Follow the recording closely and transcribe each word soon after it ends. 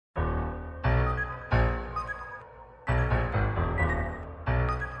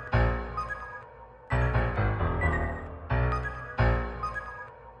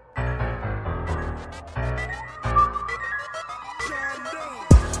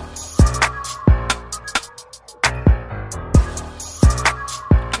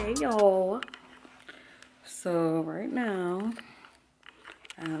y'all. So right now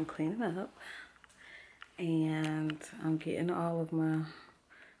I'm cleaning up and I'm getting all of my,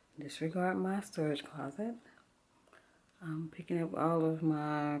 disregard my storage closet. I'm picking up all of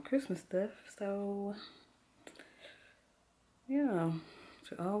my Christmas stuff. So yeah,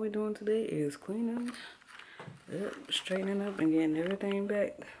 so all we're doing today is cleaning up, straightening up, and getting everything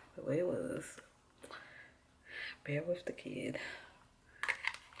back the way it was. Bear with the kid.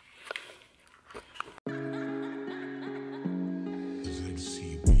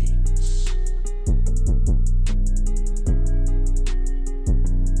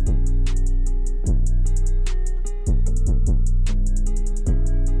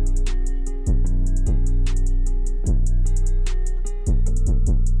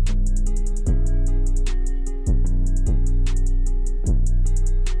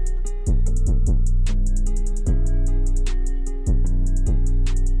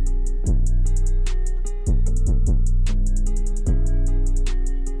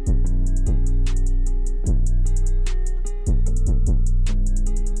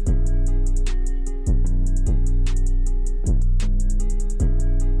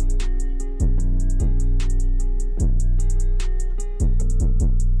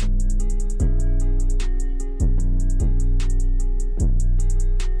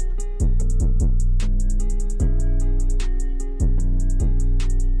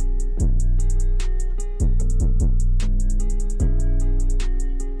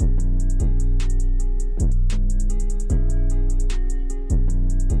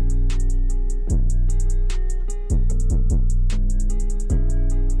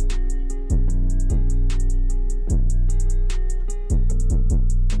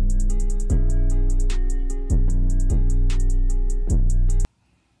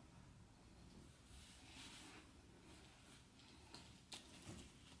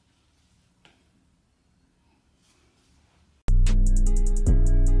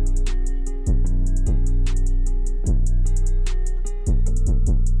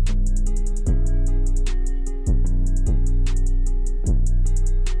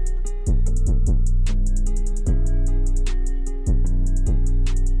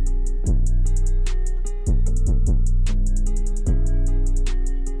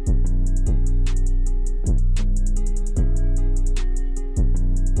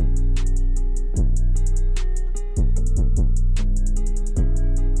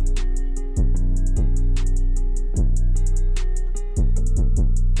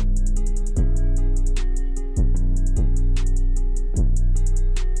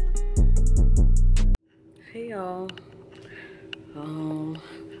 Hey y'all,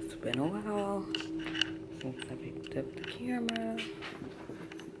 it's been a while since I picked up the camera,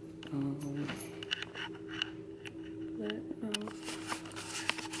 but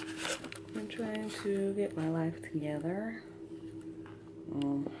I'm trying to get my life together.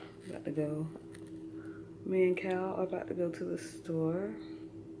 About to go, me and Cal are about to go to the store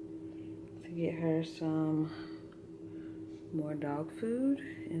to get her some more dog food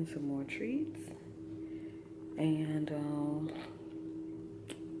and some more treats. And it's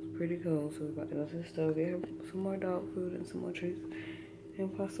pretty cold, so we're about to go to the store, get her some more dog food and some more treats,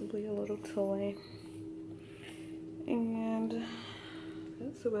 and possibly a little toy. And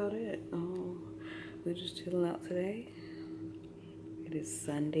that's about it. We're just chilling out today. It is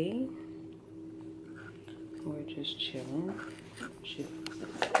Sunday. We're just chilling. Shoot,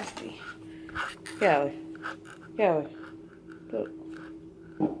 let's see. Callie, look.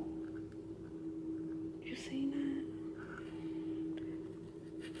 You seen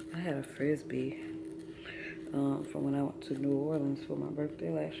that? I had a Frisbee from when I went to New Orleans for my birthday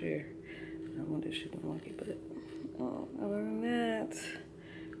last year. I wonder if she would like it, but other than that,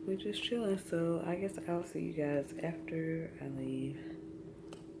 we're just chilling. So I guess I'll see you guys after I leave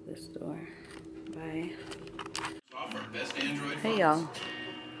the store. Bye. Hey y'all.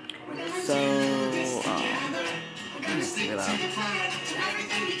 So let's mute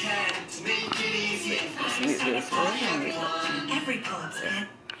this.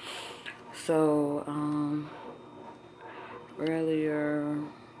 So earlier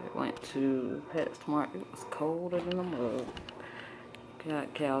I went to PetSmart. It was colder than a mug.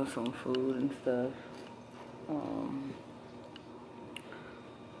 Got Cal some food and stuff.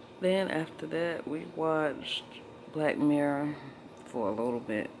 Then after that, we watched Black Mirror for a little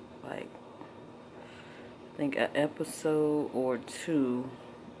bit, like I think an episode or two.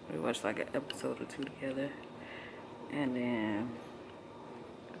 We watched like an episode or two together, and then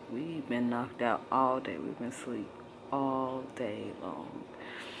we've been knocked out all day. We've been asleep all day long.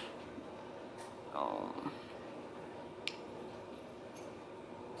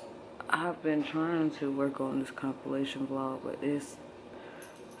 I've been trying to work on this compilation vlog, but it's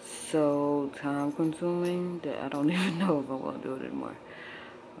so time consuming that I don't even know if I want to do it anymore.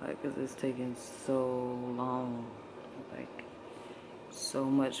 Like, cause it's taking so long, like so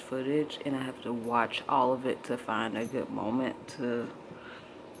much footage, and I have to watch all of it to find a good moment to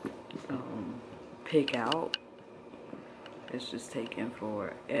pick out. It's just taking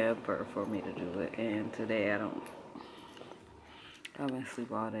forever for me to do it, and today I've been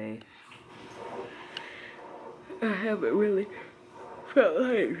asleep all day. I haven't really felt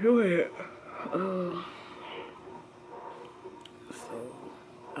like doing it. So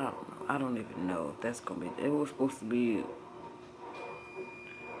I don't know. I don't even know if that's gonna be. It was supposed to be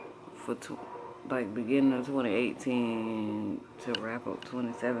for like beginning of 2018 to wrap up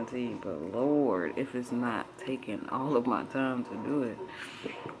 2017. But Lord, if it's not taking all of my time to do it.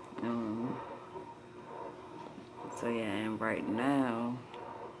 So yeah, and right now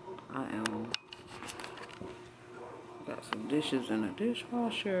I got some dishes in the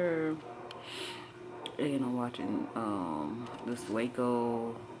dishwasher, and I'm watching this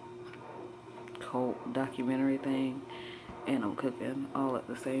Waco cult documentary thing, and I'm cooking all at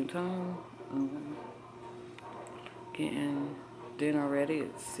the same time. Getting dinner ready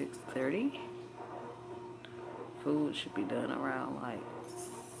at 6:30. Food should be done around like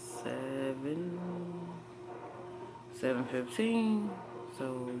 7:15.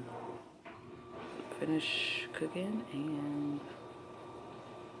 So finish cooking, and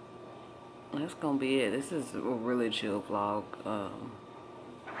that's gonna be it. This is a really chill vlog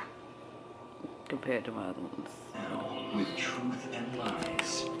compared to my other ones. With truth and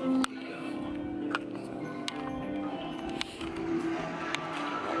lies.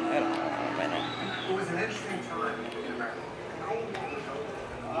 It was an interesting time in America.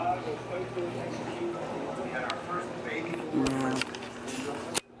 We had our first baby born.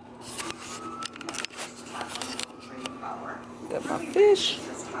 Got my fish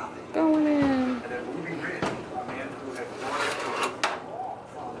going in. And then Ruby Ridge, a man who had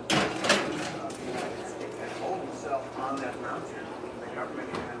wanted to had told himself on that mountain, the government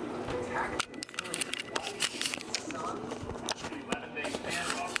had attacked him. His son, 11-day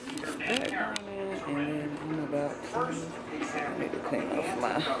standoff. And then I'm about to need to clean off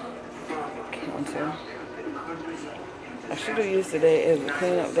my counter. I should have used today as a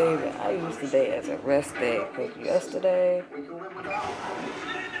cleanup day, but I used today as a rest day, because yesterday,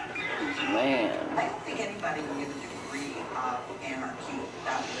 man. I don't think anybody knew the degree of anarchy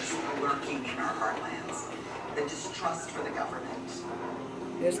that was lurking in our heartlands. The distrust for the government.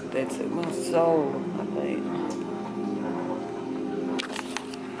 Yesterday took my soul, I think.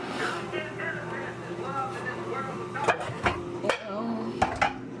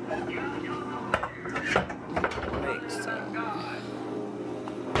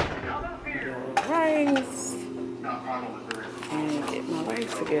 Rice and get my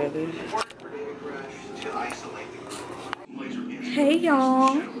rice together. Hey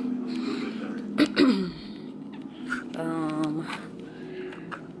y'all.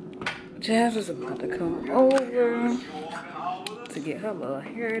 Jazz is about to come over to get her little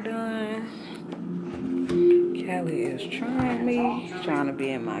hair done. Callie is trying me. She's trying to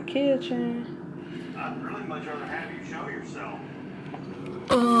be in my kitchen. I'd really much rather have you show yourself.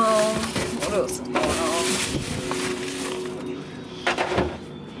 What else is going on?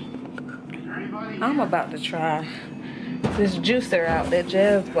 I'm about to try this juicer out that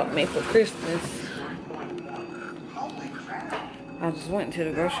Jazz bought me for Christmas. I just went to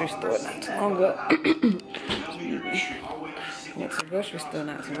the grocery store not too long ago. Went to the grocery store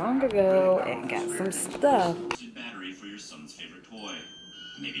not too long ago and got some stuff. Battery for your son's favorite toy.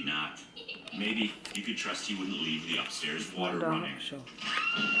 Maybe not. Maybe you could trust he wouldn't leave the upstairs water running. Sure.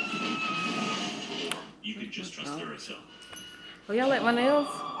 You could just trust Duracell. Oh, y'all like my nails?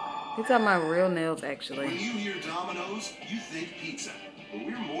 These are my real nails, actually. When you hear Domino's, you think pizza. But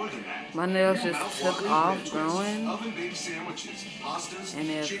we're more than that. My nails just took off growing. Oven-baked sandwiches, pastas, And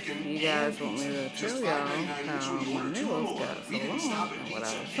if chicken, you guys want me to tell y'all how my nails got so long and what I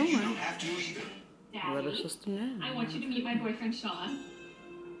was doing, let us just know. I want you to meet my boyfriend Sean.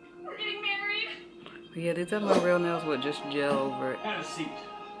 We're getting married. But yeah, these are my real nails with just gel over it. Have a seat.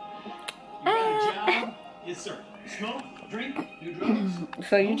 You got a job? Yes, sir. Smoke, drink, do drugs?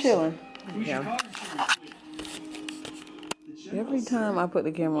 So you chilling? Who's your Yeah. car insurance with? Every time I put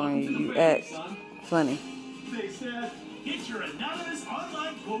the camera on you, you act funny. They said, Get your anonymous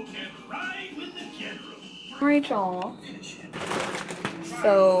online quote and ride with the general. Rachel.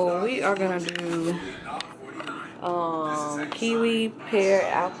 So we are gonna do kiwi, pear,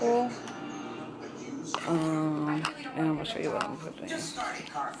 apple. And I'm gonna show you what I'm putting in. Just started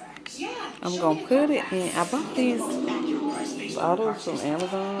Carfax. I'm gonna put it in. I bought these bottles from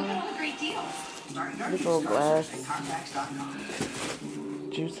Amazon. These little glass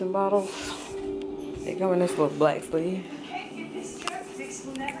juicing bottles. They come in this little black sleeve.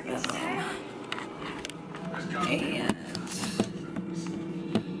 And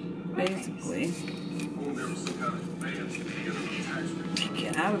basically, take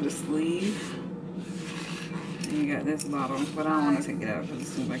it out of the sleeve. And you got this bottle, but I don't want to take it out because it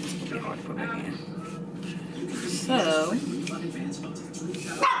seems like it's going to be hard to put back in. So, shut up.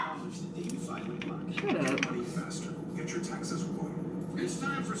 It's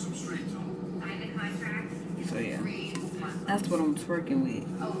time for some straight talk. So yeah, that's what I'm working with.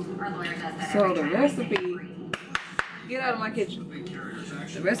 So the recipe, get out of my kitchen.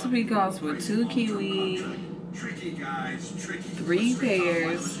 The recipe calls for 2 kiwi, 3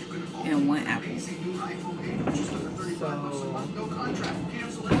 pears, and 1 apple. So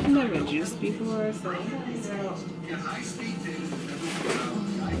I've never juiced before, so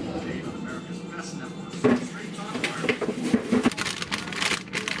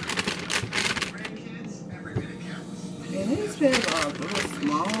and these pears are a little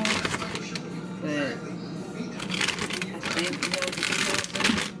small, but I think it knows what to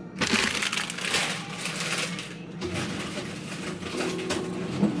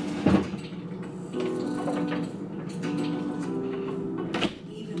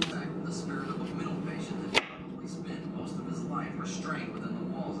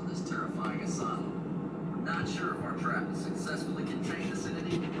Not sure if our trap has successfully contained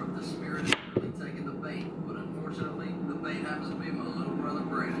acidity or if the spirit is really taking the bait, but unfortunately, the bait happens to be my little brother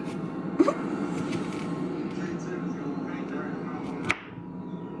Brandon.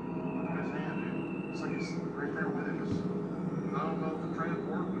 It's like it's right there with us. I don't know if the trap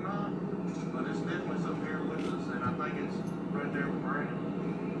worked or not, but it's definitely up here with us, and I think it's right there with Brandon.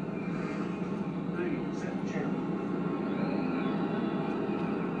 Hey, sit in the chair.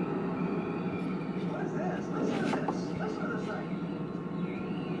 What's this? Listen to this. Listen to this thing.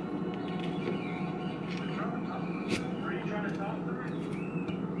 Are you trying to talk to it?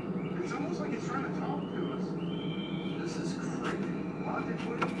 It's almost like it's trying to talk to us. This is crazy.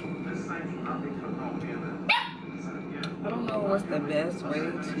 Logically, this thing should not be put on the end. I don't know what's the best way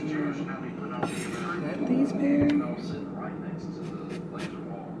to cut these pears. Right next to the laser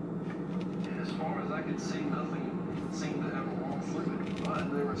wall. And as far as I could see, nothing seemed to have a wall through it.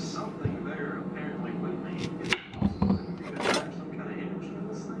 But there was something there apparently with me. Is it possible that we could have some kind of energy in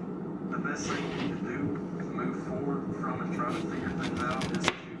this thing? The best thing you can do to move forward from and try to figure things out is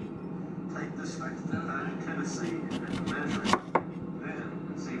to take this back to Tennessee and measure it.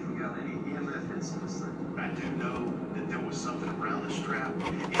 Then see if we got any EMF hits in this thing. I do know that there was something around this trap,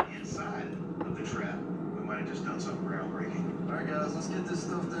 and inside of the trap, we might have just done something groundbreaking. All right, guys, let's get this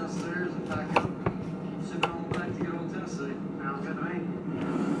stuff downstairs and pack up. Ship it on back to good old Tennessee. Sounds good to me.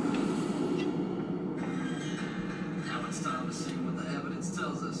 Now it's time to see what the evidence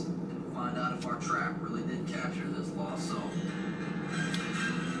tells us and find out if our trap really did capture this lost soul.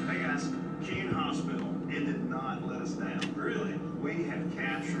 Hey guys, Keene Hospital, it did not let us down. Really? We have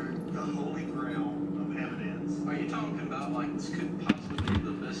captured the holy grail of evidence. Are you talking about like this could possibly be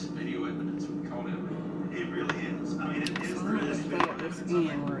the best video evidence we caught ever? It really is. I mean, it is So the I'm gonna best play this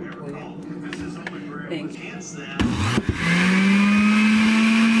again real quick. This is holy grail. Thanks. Against them.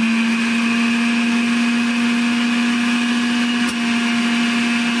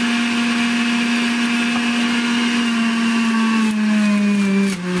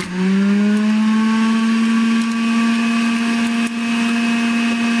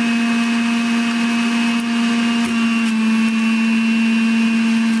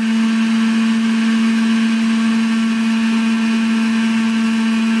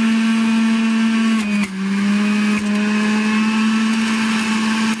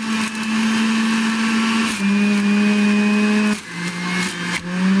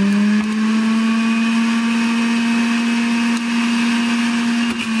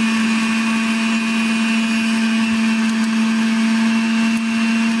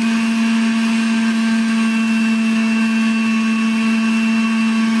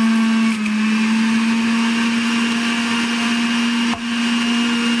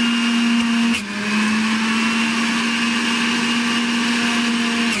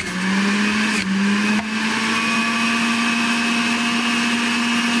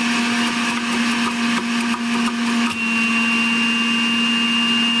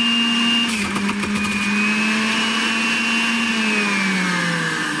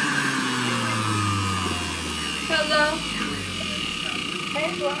 Hello. Hey,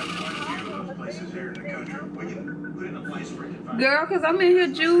 places here in the country. We can put it in a place where we can find. Girl, cause I'm in here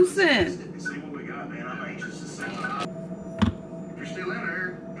juicing. See what we got, man. I'm anxious to see. If you're still in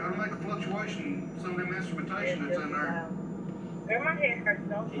there, try to make a fluctuation. Some of them instrumentation that's in there. Girl, my head hurts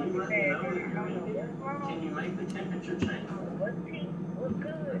so Can you fucking let me know bad. if can you make the temperature change? What's tea? What's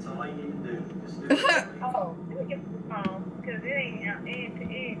good? That's all you need to do. Just do it. Oh, let me get the phone, because it ain't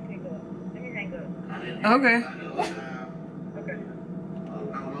pick up. Let me hang up. Okay. Okay.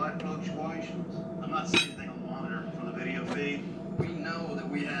 No light fluctuations. I'm not seeing anything on the monitor from the video feed. We know that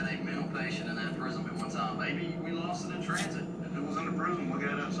we had a mental patient in that prison at one time. Maybe we lost it in transit. If it was in the prison, we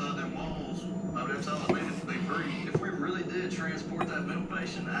got outside them walls. Maybe that's all it needed to be free. If we really did transport that mental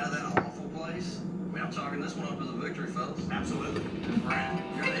patient out of that awful place, I mean, I'm chalking this one up as a victory, fellas. Absolutely. Brandon,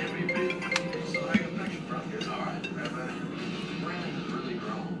 you're the MVP. So I got a picture from you. All right. Brandon has really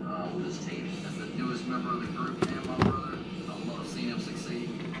grown with his team. As the newest member of the group, and my brother, I love seeing him succeed.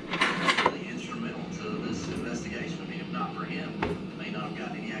 He's really instrumental to this investigation. I mean, if not for him, we may not have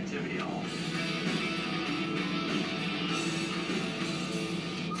gotten any activity at all.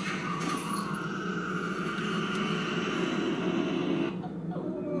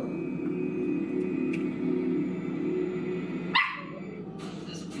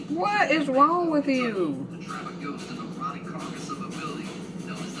 What is wrong with you? To trap a ghost in the rotting carcass of a building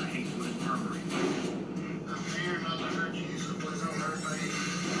known as the Hatewood Infirmary. I'm here not to hurt you, so please don't hurt me.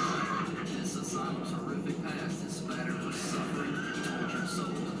 This asylum's horrific past is spattered with suffering and tortured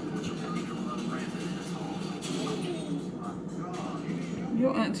souls, which are ready to run rampant in its halls.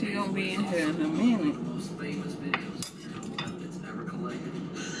 Your auntie gonna be in here in a minute. One of the most famous videos it's ever collected.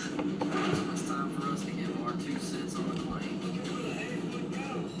 So it's time for us to give our 2 cents on the claim.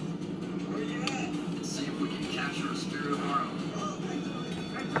 And see if we can capture a spirit of our own.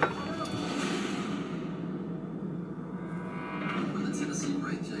 We're the Tennessee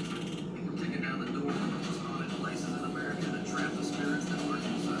Raid Jacob. We're kicking down the door of the most haunted places in America to trap the spirits that lurk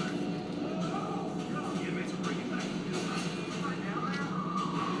inside. The inmates are bringing back the building.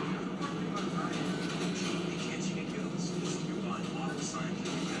 You can't see any ghosts. You find modern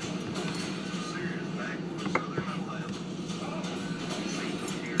scientific method. Serious backwards, so they're not liable. Satan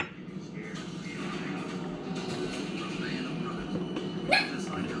don't care if you get scared. From band of brothers. Just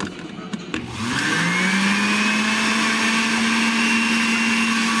like those brothers.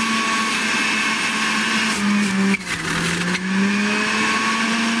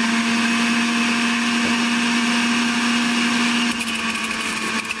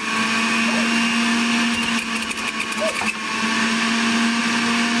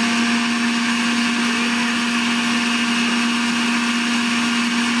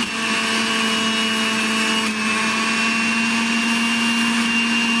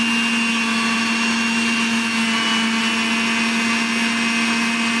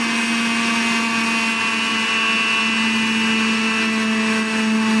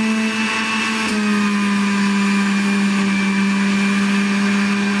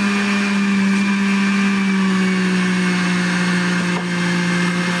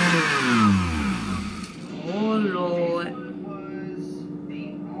 Oh Lord. It was the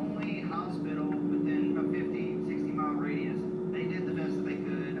only hospital within a 50-60-mile radius. They did the best that they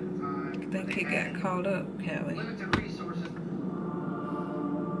could at the time. I think he got caught up, Kelly. Limited resources.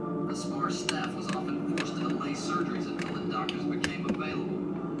 The sparse staff was